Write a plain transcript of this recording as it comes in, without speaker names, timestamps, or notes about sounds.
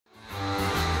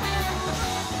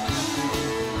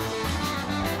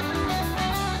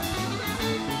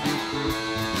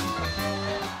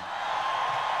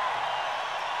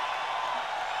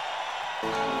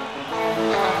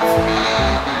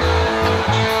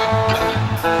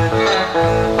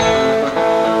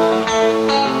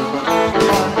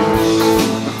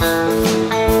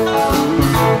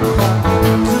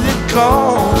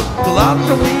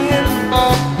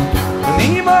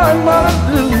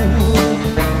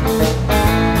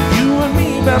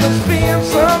to spend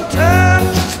some time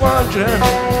just wondering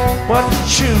what to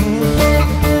choose.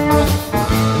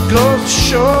 Goes to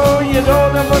show you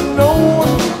don't ever know.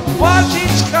 Watch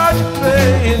each card you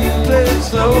play and you play it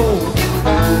slow.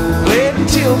 Wait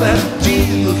until that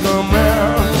deal come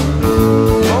round.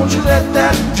 Don't you let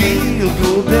that deal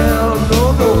go down, no,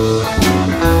 no.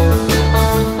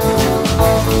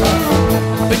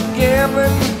 Been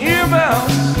gambling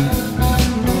hereabouts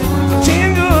for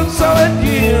 10 good solid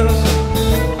years.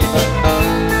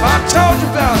 I told you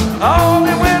about all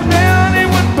that went down, it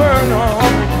would burn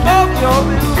on both your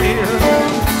little ears.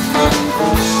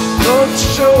 Goes to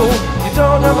show you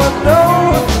don't ever know.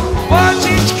 Watch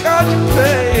each card you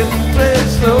play and you play it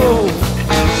slow.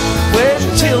 Wait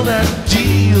until that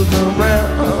deal come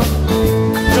round.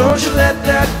 Don't you let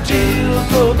that deal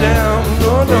go down,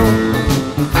 no, no.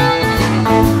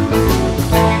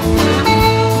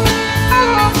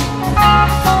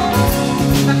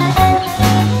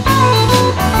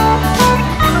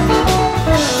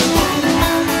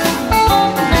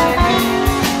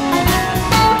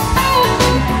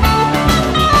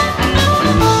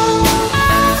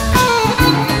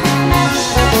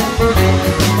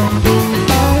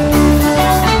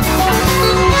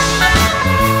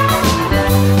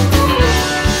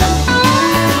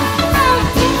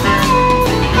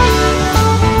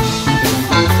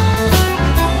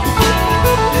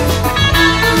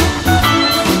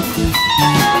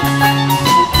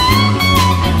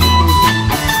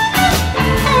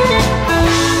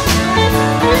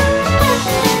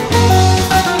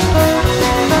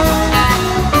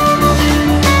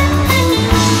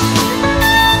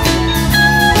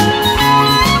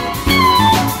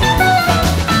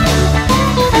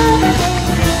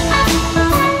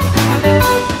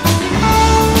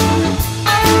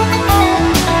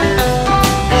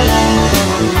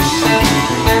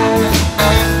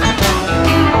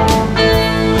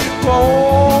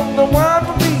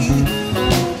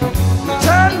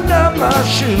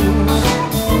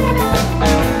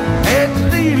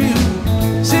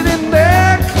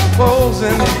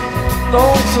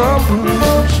 Lonesome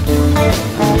blues.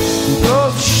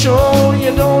 Goes to show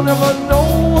you don't ever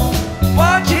know.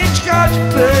 Watch each card you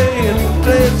play and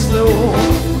play it slow.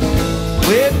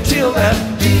 Wait till that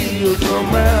deal come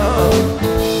round.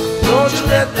 Don't you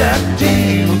let that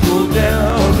deal go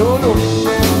down, no, no.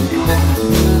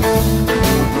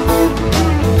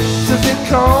 Since it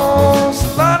costs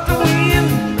a lot to win,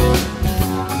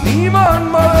 even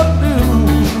more to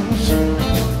lose.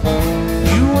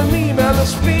 You and me better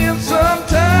spend some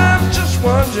time just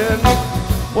wondering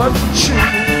what to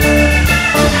choose.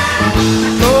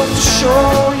 Goes to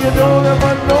show you don't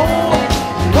ever know.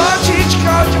 Watch each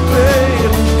card you play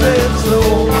and play it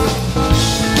slow.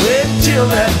 Wait till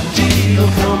that deal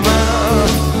come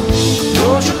out.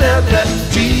 Don't you let that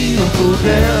deal go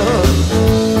down.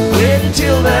 Wait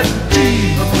till that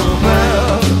deal come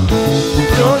out.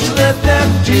 Don't you let that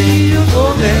deal go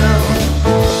down.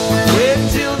 Wait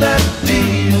till that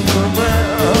deal come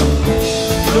out.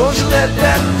 Don't you let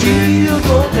that deal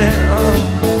go down.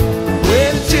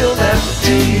 Wait till that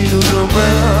deal come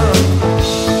out.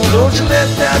 Don't you let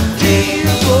that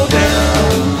deal go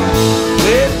down.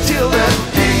 Wait till that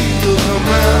deal come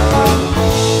out.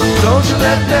 Don't you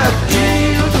let that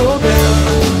deal go down.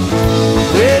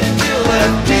 Wait till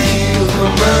that deal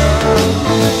come out.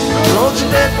 Don't you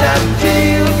let that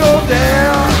deal go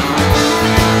down.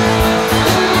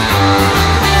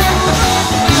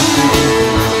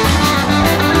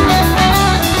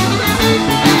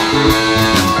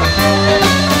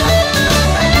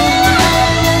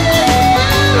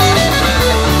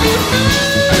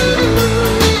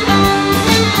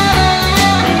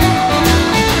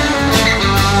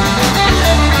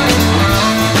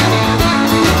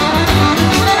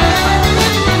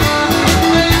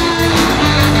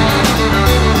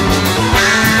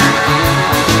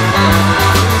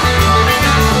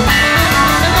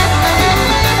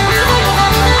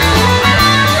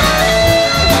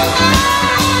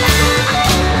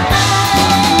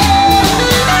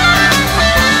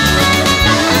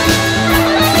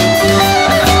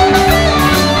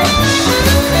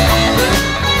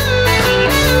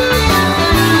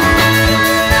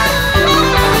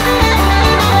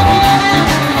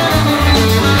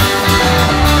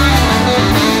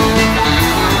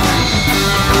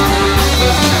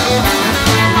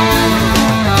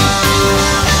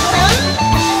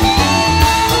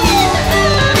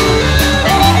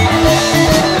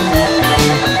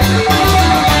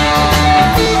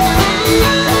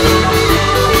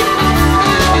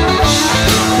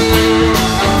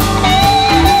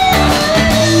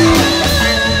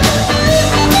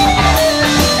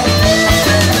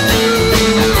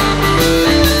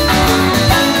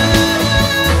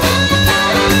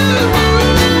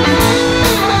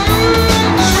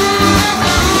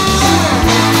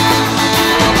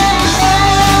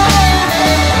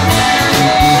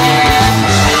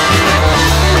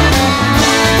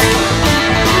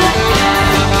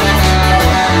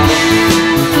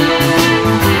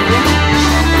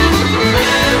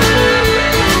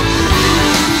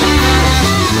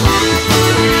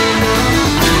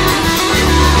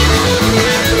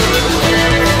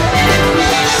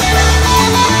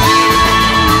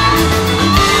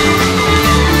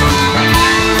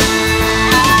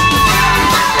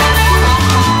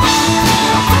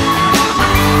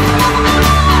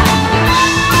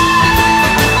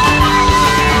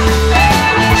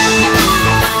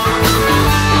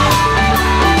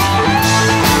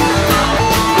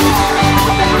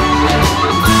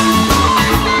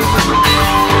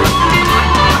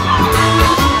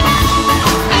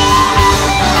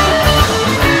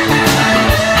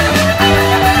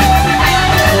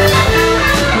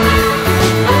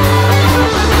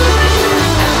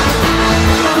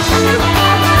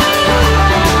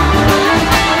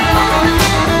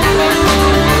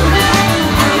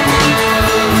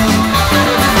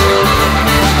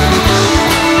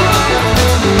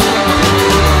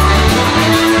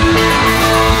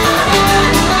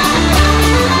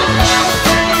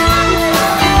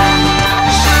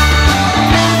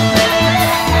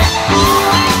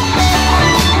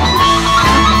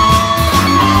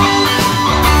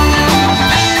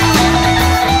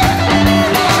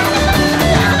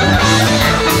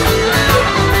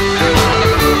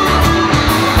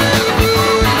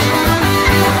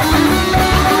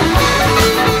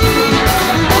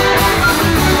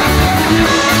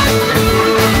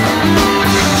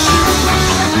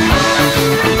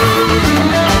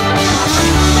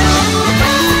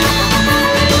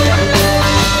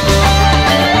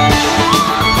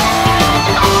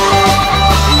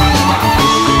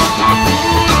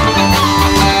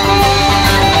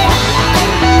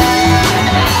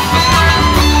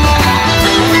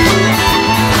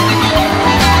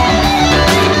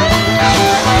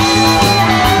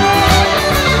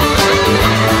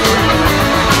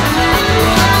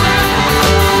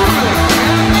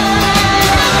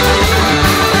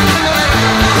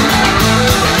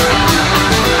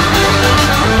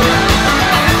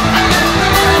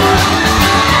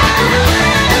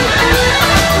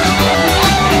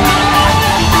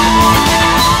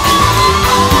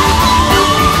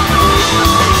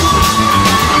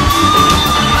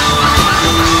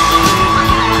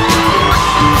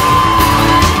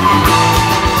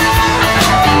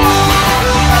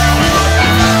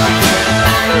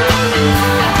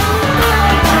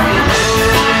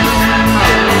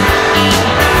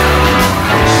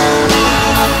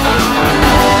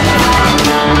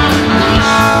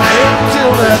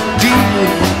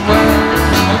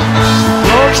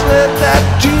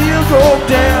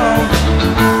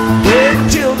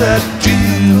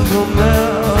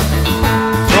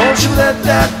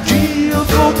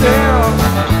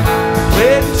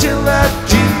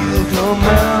 come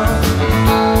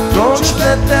out. Don't you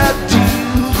let that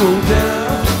deal go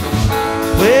down.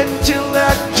 Wait until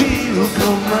that deal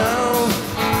come out.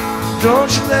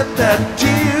 Don't you let that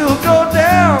deal go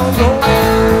down.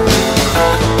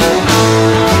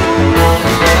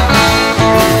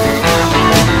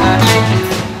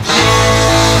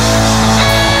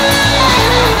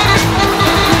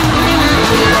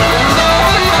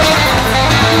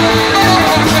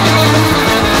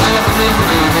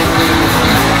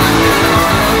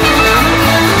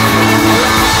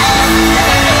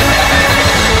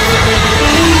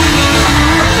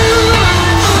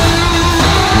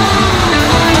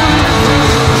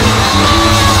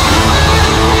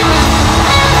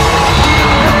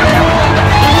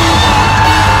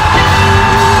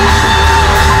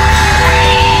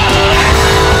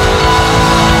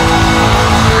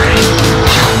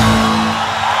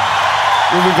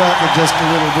 We'll be back in just a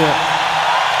little bit.